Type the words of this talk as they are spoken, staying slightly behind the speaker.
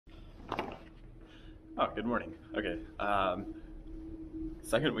Oh, good morning. Okay,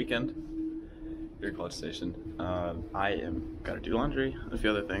 second weekend here at College Station. I am gotta do laundry and a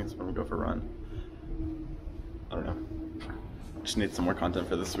few other things. I'm gonna go for a run. I don't know. Just need some more content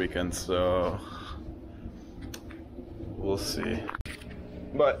for this weekend, so we'll see.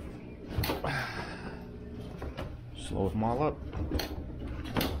 But just load them all up.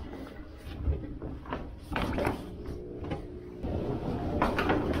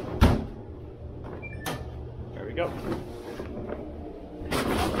 There we go.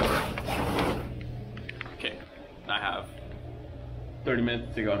 Okay, I have 30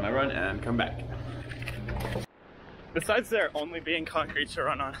 minutes to go on my run and come back. Besides there only being concrete to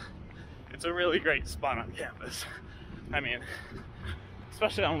run on, it's a really great spot on campus. I mean,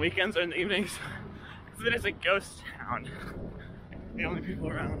 especially on weekends or in the evenings, because it is a ghost town. The only people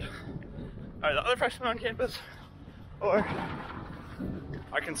around are the other freshmen on campus or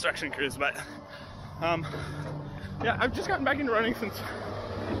our construction crews. But yeah, I've just gotten back into running since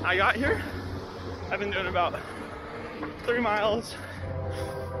I got here. I've been doing about 3 miles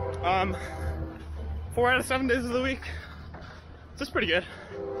 4 out of 7 days of the week. So it's pretty good.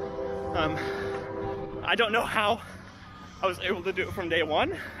 I don't know how I was able to do it from day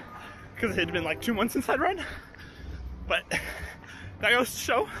one, because it had been like 2 months since I'd run. But that goes to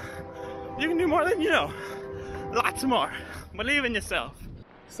show you can do more than you know. Lots more. Believe in yourself.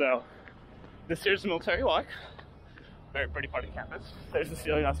 So this here's the military walk. Very pretty part of campus. There's the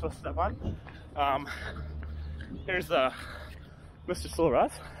ceiling I'm supposed to step on. Here's Mr.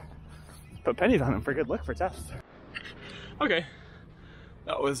 Silveras. Put pennies on him for good luck for tests. Okay,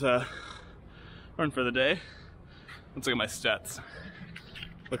 that was run for the day. Let's look at my stats.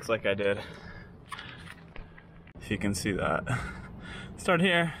 Looks like I did. If you can see that. Started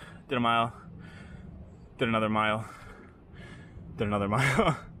here, did a mile, did another mile, did another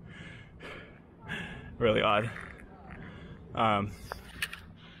mile. Really odd.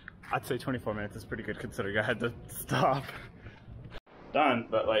 I'd say 24 minutes is pretty good considering I had to stop. Done,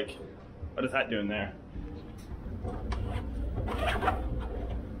 but like, what is that doing there?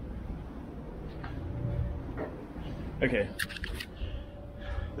 Okay,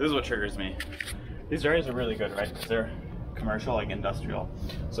 this is what triggers me. These dryers are really good, right? Because they're commercial, like industrial,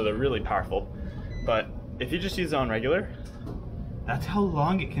 so they're really powerful. But if you just use it on regular, that's how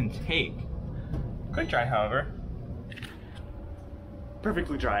long it can take. Quick dry, however,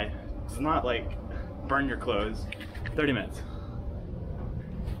 perfectly dry. Does not like burn your clothes. 30 minutes.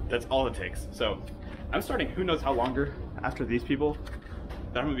 That's all it takes. So I'm starting who knows how longer after these people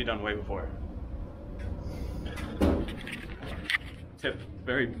that I'm gonna be done way before. Tip,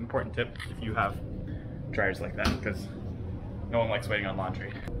 very important tip if you have dryers like that, because no one likes waiting on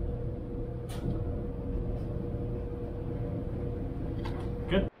laundry.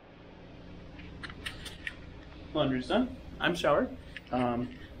 Good. Laundry's done. I'm showered. I'm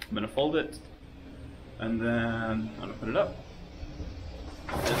gonna fold it and then I'm gonna put it up.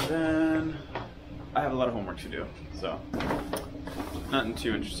 And then I have a lot of homework to do, so nothing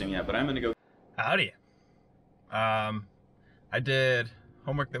too interesting yet, but I'm gonna go. Howdy. I did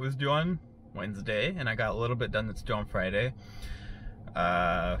homework that was due on Wednesday, and I got a little bit done that's due on Friday.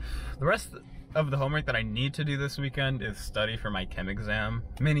 The rest of the homework that I need to do this weekend is study for my chem exam,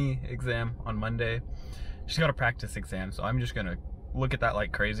 mini exam on Monday. Just got a practice exam, so I'm just gonna look at that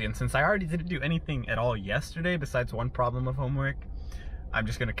like crazy. And since I already didn't do anything at all yesterday besides one problem of homework, I'm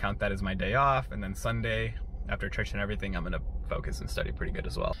just gonna count that as my day off, and then Sunday, after church and everything, I'm gonna focus and study pretty good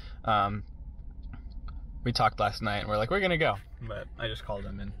as well. We talked last night and we're like, we're gonna go, but I just called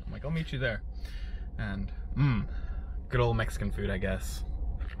him and I'm like, I'll meet you there. And good old Mexican food, I guess.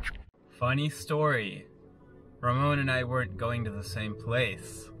 Funny story. Ramon and I weren't going to the same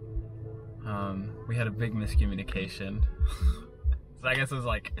place. We had a big miscommunication. So I guess it was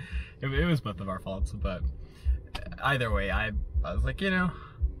like, it was both of our faults, but either way, I was like, you know,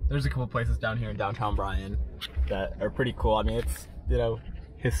 there's a couple places down here in downtown Bryan that are pretty cool. I mean, it's, you know,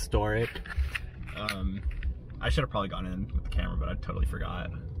 historic. I should have probably gone in with the camera, but I totally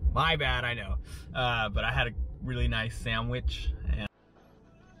forgot. My bad, I know. But I had a really nice sandwich, and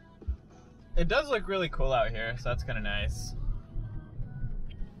it does look really cool out here, so that's kind of nice.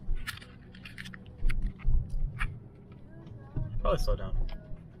 Probably slow down.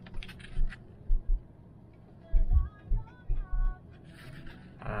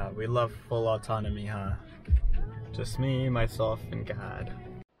 We love full autonomy, huh? Just me, myself, and God.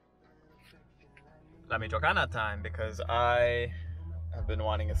 La Michoacana time, because I have been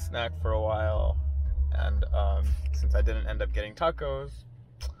wanting a snack for a while, and since I didn't end up getting tacos,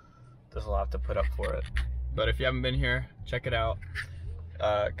 there's a lot to put up for it. But if you haven't been here, check it out.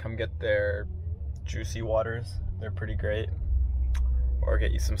 Come get their juicy waters. They're pretty great. Or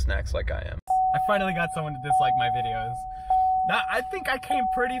get you some snacks like I am. I finally got someone to dislike my videos. I think I came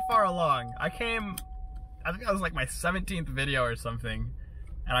pretty far along. I think that was like my 17th video or something.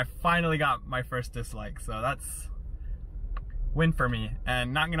 And I finally got my first dislike. So that's win for me.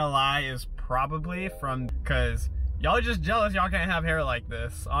 And not gonna lie, is probably from, cause y'all are just jealous y'all can't have hair like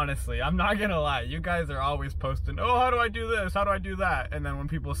this. Honestly, I'm not gonna lie. You guys are always posting, oh, how do I do this? How do I do that? And then when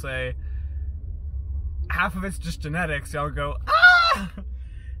people say, half of it's just genetics, y'all go, ah!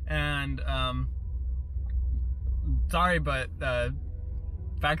 And, sorry, but,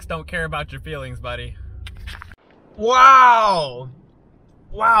 facts don't care about your feelings, buddy. Wow!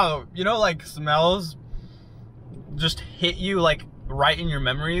 Wow, you know, like, smells just hit you, like, right in your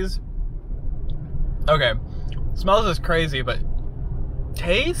memories? Okay, smells is crazy, but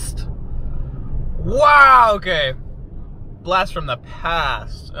taste? Wow, okay. Blast from the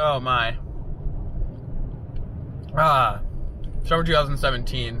past. Oh, my. Summer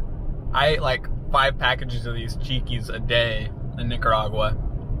 2017, I ate like 5 packages of these Cheekies a day in Nicaragua.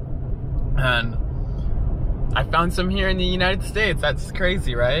 And I found some here in the United States. That's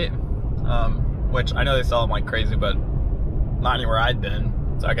crazy, right? Which I know they sell them like crazy, but not anywhere I'd been.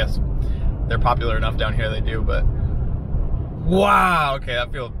 So I guess they're popular enough down here they do, but wow, okay,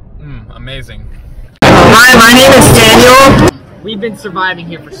 that feels amazing. Hi, my name is Daniel. We've been surviving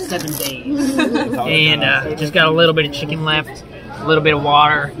here for 7 days, and just got a little bit of chicken left, a little bit of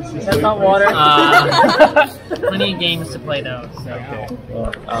water. That's not water. Plenty of games to play though.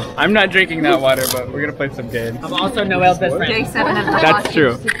 So. I'm not drinking that water, but we're gonna play some games. I'm also Noel's best friend. That's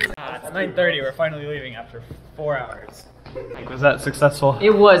true. It's 9:30. We're finally leaving after 4 hours. Was that successful?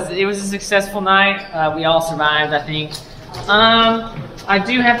 It was. It was a successful night. We all survived, I think. I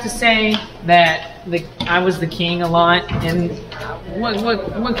do have to say that I was the king a lot, and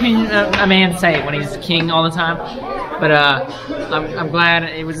what can a man say when he's king all the time? But I'm glad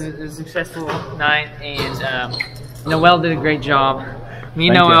it was a successful night, and Noel did a great job. Me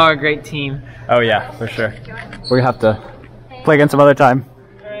and Noel are a great team. Oh yeah, for sure. We're gonna have to play again some other time.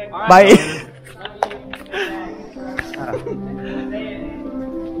 Bye.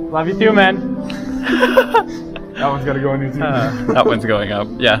 Love you too, man. That one's gotta go on YouTube. That one's going up,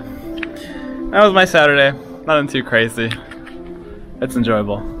 yeah. That was my Saturday. Nothing too crazy. It's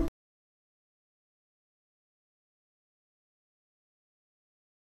enjoyable.